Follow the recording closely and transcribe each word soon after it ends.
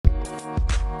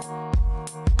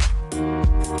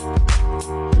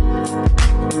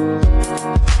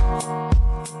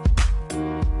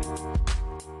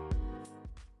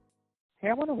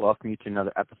Welcome you to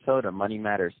another episode of Money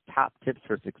Matters Top Tips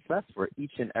for Success, where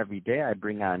each and every day I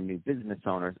bring on new business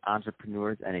owners,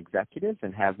 entrepreneurs, and executives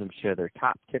and have them share their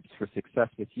top tips for success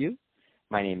with you.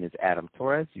 My name is Adam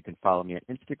Torres. You can follow me on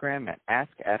Instagram at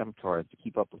AskAdamTorres to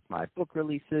keep up with my book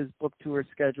releases, book tour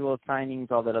schedule, signings,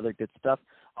 all that other good stuff.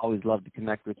 Always love to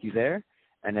connect with you there.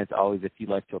 And as always, if you'd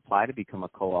like to apply to become a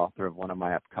co-author of one of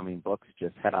my upcoming books,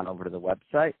 just head on over to the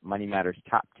website,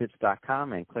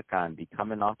 moneymatterstoptips.com, and click on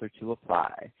Become an Author to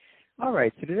apply. All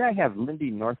right, so today I have Lindy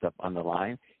Northup on the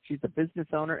line. She's the business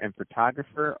owner and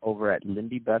photographer over at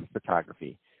Lindy Best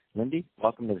Photography. Lindy,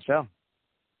 welcome to the show.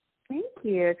 Thank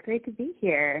you. It's great to be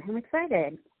here. I'm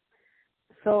excited.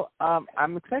 So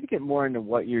I'm excited to get more into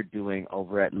what you're doing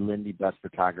over at Lindy Best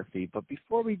Photography. But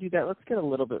before we do that, let's get a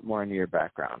little bit more into your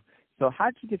background. So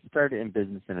how did you get started in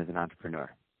business and as an entrepreneur?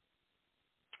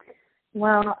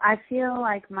 Well, I feel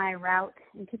like my route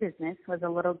into business was a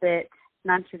little bit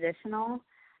non-traditional.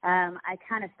 I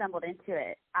kind of stumbled into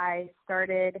it. I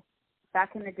started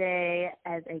back in the day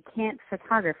as a camp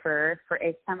photographer for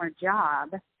a summer job,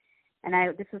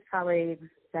 and this was probably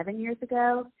 7 years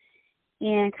ago.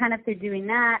 And kind of through doing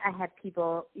that, I had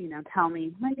people, tell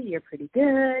me, Lindy, you're pretty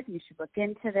good. You should look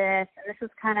into this. And this was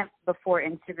kind of before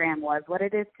Instagram was what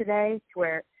it is today, to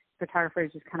where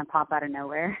photographers just kind of pop out of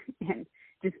nowhere and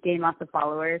just gain lots of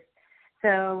followers.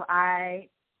 So I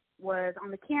was on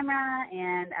the camera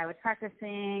and I was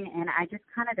practicing, and I just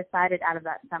kind of decided out of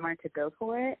that summer to go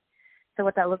for it. So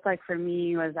what that looked like for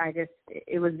me was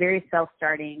it was very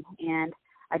self-starting, and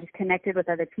I just connected with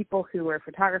other people who were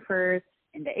photographers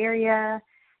in the area,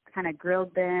 kind of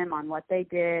grilled them on what they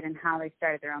did and how they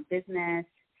started their own business.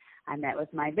 I met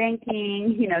with my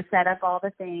banking, set up all the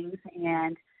things,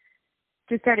 and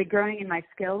just started growing in my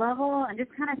skill level. And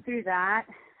just kind of through that,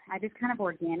 I just kind of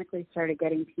organically started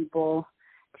getting people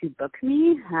to book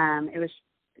me. It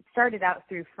started out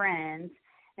through friends,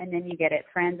 and then you get it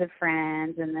friends of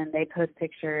friends, and then they post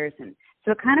pictures. And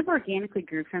so it kind of organically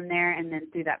grew from there. And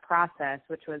then through that process,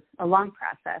 which was a long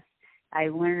process, I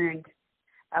learned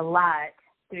a lot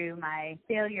through my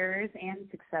failures and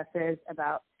successes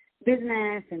about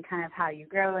business and kind of how you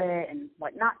grow it and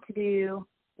what not to do,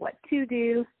 what to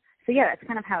do. So, yeah, that's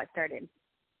kind of how it started.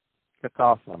 That's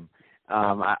awesome.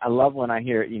 I love when I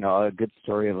hear, a good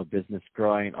story of a business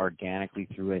growing organically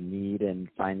through a need and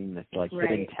finding this,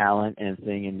 hidden talent and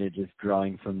thing, and they're just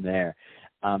growing from there.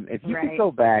 If you could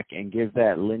go back and give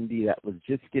that Lindy that was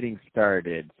just getting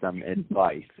started some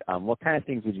advice, what kind of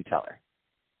things would you tell her?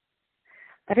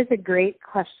 That is a great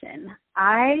question.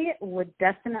 I would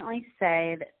definitely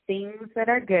say that things that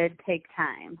are good take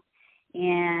time.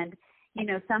 And,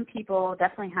 some people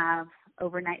definitely have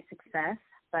overnight success,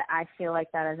 but I feel like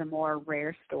that is a more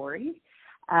rare story.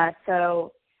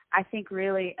 So I think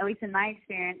really, at least in my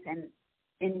experience and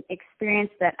in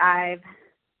experience that I've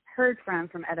heard from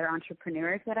other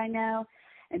entrepreneurs that I know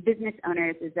and business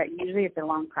owners, is that usually it's a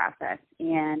long process.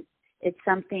 And it's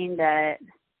something that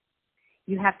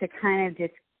you have to kind of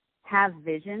just have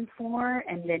vision for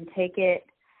and then take it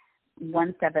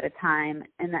one step at a time.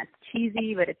 And that's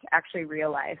cheesy, but it's actually real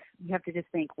life. You have to just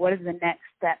think, what is the next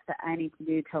step that I need to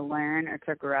do to learn or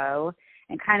to grow,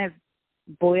 and kind of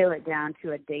boil it down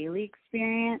to a daily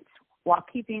experience while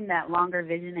keeping that longer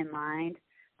vision in mind.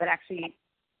 But actually,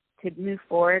 to move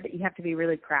forward, you have to be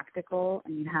really practical,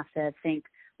 and you have to think,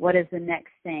 what is the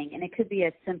next thing? And it could be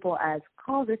as simple as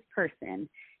call this person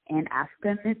and ask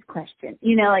them this question.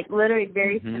 Literally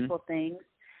very simple things.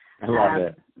 I love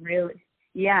it. Really,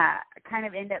 kind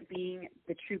of end up being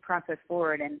the true process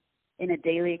forward. And in a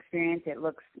daily experience, it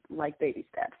looks like baby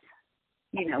steps.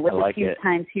 With a few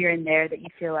times here and there that you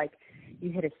feel like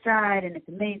you hit a stride and it's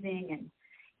amazing, and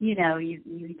you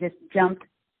just jumped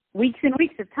weeks and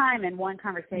weeks of time in one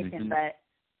conversation. But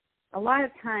a lot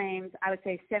of times, I would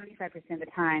say 75% of the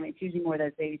time, it's usually more of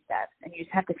those baby steps, and you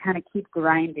just have to kind of keep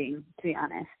grinding, to be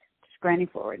honest, just grinding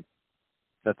forward.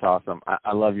 That's awesome.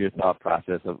 I love your thought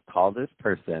process of call this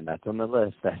person. That's on the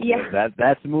list.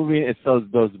 That's moving. It's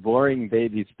those boring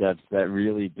baby steps that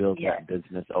really build that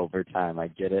business over time. I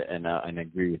get it, and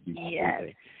agree with you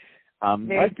completely.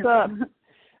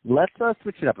 Let's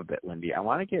switch it up a bit, Lindy. I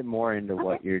want to get more into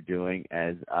what you're doing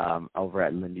as over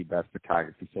at Lindy Best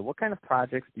Photography. So what kind of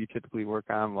projects do you typically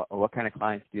work on? What kind of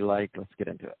clients do you like? Let's get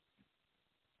into it.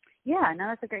 Yeah, no,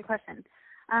 that's a great question.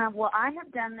 Well, I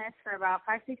have done this for about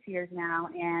 5-6 years now,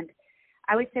 and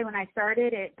I would say when I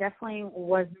started, it definitely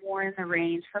was more in the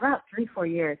range for about 3-4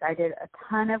 years. I did a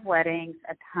ton of weddings,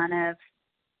 a ton of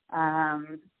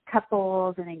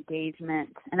couples and engagement,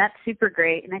 and that's super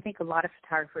great. And I think a lot of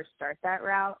photographers start that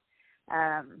route.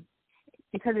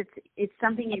 because it's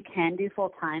something you can do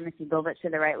full time if you build it to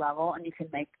the right level, and you can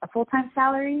make a full time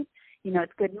salary. You know,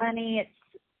 it's good money.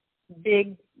 It's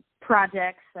big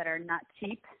projects that are not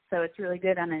cheap, so it's really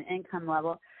good on an income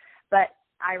level. But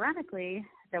ironically,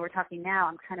 that we're talking now,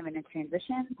 I'm kind of in a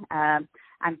transition.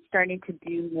 I'm starting to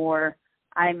do more.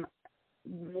 I'm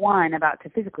about to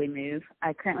physically move.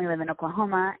 I currently live in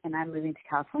Oklahoma, and I'm moving to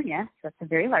California, so that's a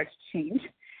very large change.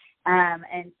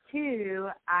 And two,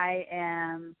 I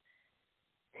am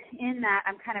in that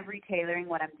I'm kind of retailoring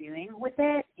what I'm doing with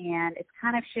it, and it's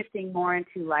kind of shifting more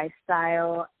into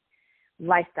lifestyle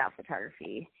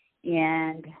photography.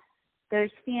 And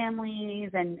there's families,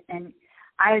 and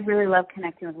I really love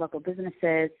connecting with local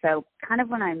businesses. So kind of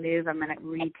when I move, I'm going to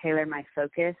retailer my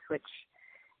focus, which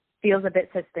feels a bit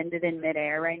suspended in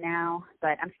midair right now,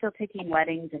 but I'm still taking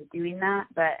weddings and doing that,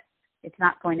 but it's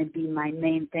not going to be my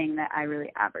main thing that I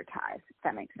really advertise, if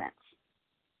that makes sense.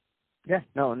 Yeah,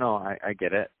 no, I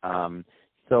get it.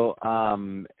 So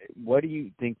what do you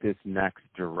think this next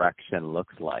direction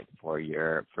looks like for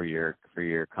your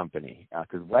company?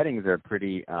 Because weddings are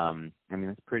pretty.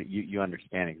 It's pretty. You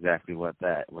understand exactly what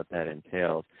that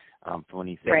entails. For when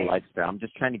you say right. Lifestyle, I'm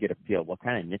just trying to get a feel. What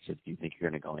kind of niches do you think you're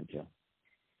going to go into?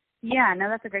 Yeah, no,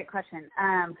 that's a great question.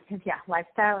 Because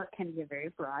lifestyle can be a very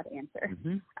broad answer.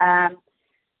 Mm-hmm.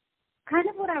 Kind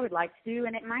of what I would like to do,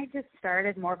 and it might just start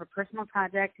as more of a personal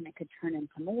project, and it could turn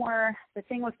into more. The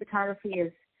thing with photography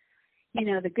is,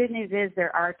 the good news is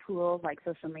there are tools like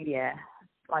social media,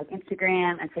 like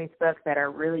Instagram and Facebook, that are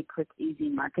really quick, easy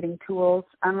marketing tools.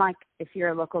 Unlike if you're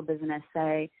a local business,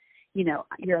 say,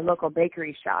 you're a local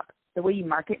bakery shop, the way you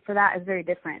market for that is very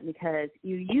different because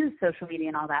you use social media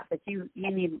and all that, but you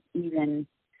need even,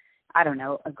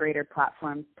 a greater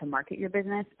platform to market your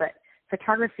business. But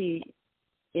photography,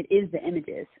 it is the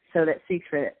images, so that speaks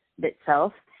for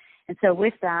itself. And so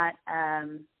with that,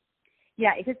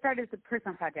 it could start as a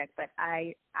personal project, but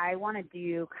I want to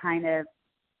do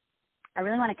I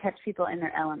really want to catch people in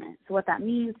their element. So what that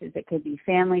means is it could be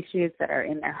family shoots that are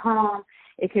in their home.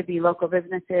 It could be local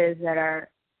businesses that are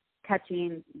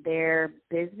catching their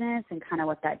business and kind of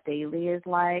what that daily is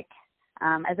like,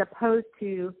 as opposed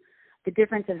to the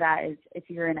difference of that is if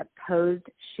you're in a posed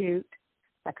shoot,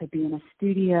 that could be in a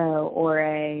studio or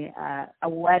a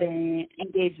wedding.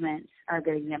 Engagements are a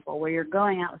good example where you're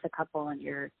going out with a couple and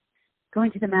you're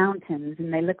going to the mountains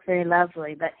and they look very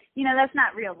lovely, but that's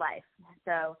not real life.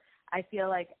 So I feel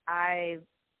like I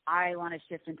want to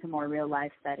shift into more real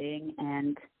life setting,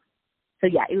 and so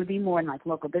it would be more in like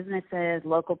local businesses,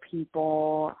 local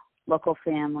people, local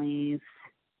families.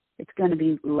 It's going to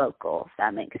be local, if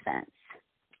that makes sense.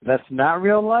 That's not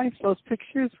real life, those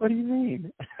pictures? What do you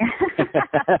mean?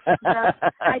 Well,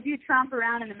 I do tromp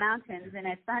around in the mountains in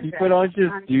a sundress. People don't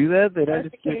just do that? They don't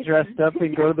just get dressed up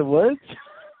and go to the woods?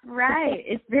 Right.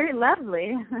 It's very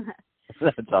lovely.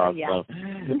 That's awesome. Yeah.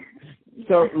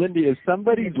 So, Lindy, if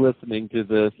somebody's listening to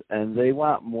this and they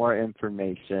want more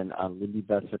information on Lindy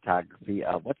Best Photography,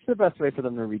 what's the best way for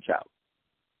them to reach out?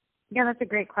 Yeah, that's a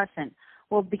great question.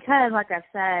 Well, because, like I've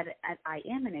said, I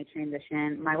am in a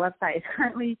transition. My website is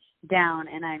currently down,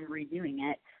 and I'm redoing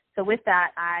it. So with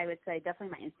that, I would say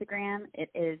definitely my Instagram. It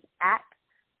is at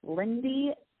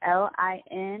Lindie,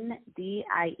 LINDIE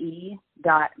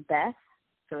 .Beth.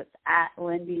 So it's at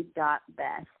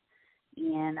Lindie.Beth.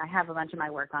 And I have a bunch of my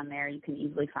work on there. You can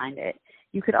easily find it.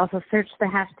 You could also search the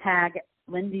hashtag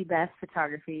Lindy Best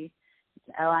Photography.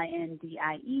 It's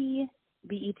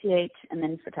LINDIEBETH and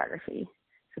then photography.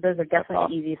 So those are definitely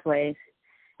the easiest ways.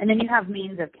 And then you have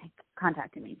means of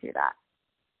contacting me through that.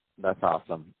 That's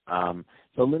awesome.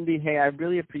 So, Lindy, hey, I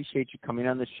really appreciate you coming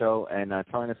on the show and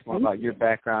telling us more about your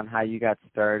background, how you got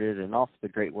started, and also the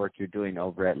great work you're doing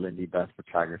over at Lindy Best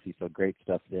Photography. So great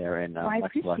stuff there, and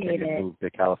much luck in your move to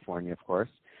California, of course.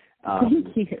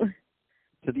 Thank you.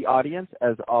 To the audience,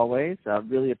 as always, I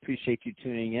really appreciate you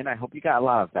tuning in. I hope you got a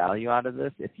lot of value out of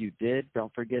this. If you did,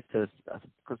 don't forget to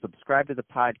subscribe to the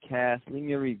podcast, leave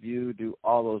me a review, do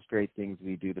all those great things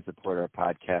we do to support our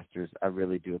podcasters. I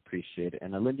really do appreciate it.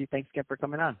 And Lindy, thanks again for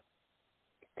coming on.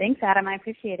 Thanks, Adam. I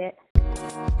appreciate it.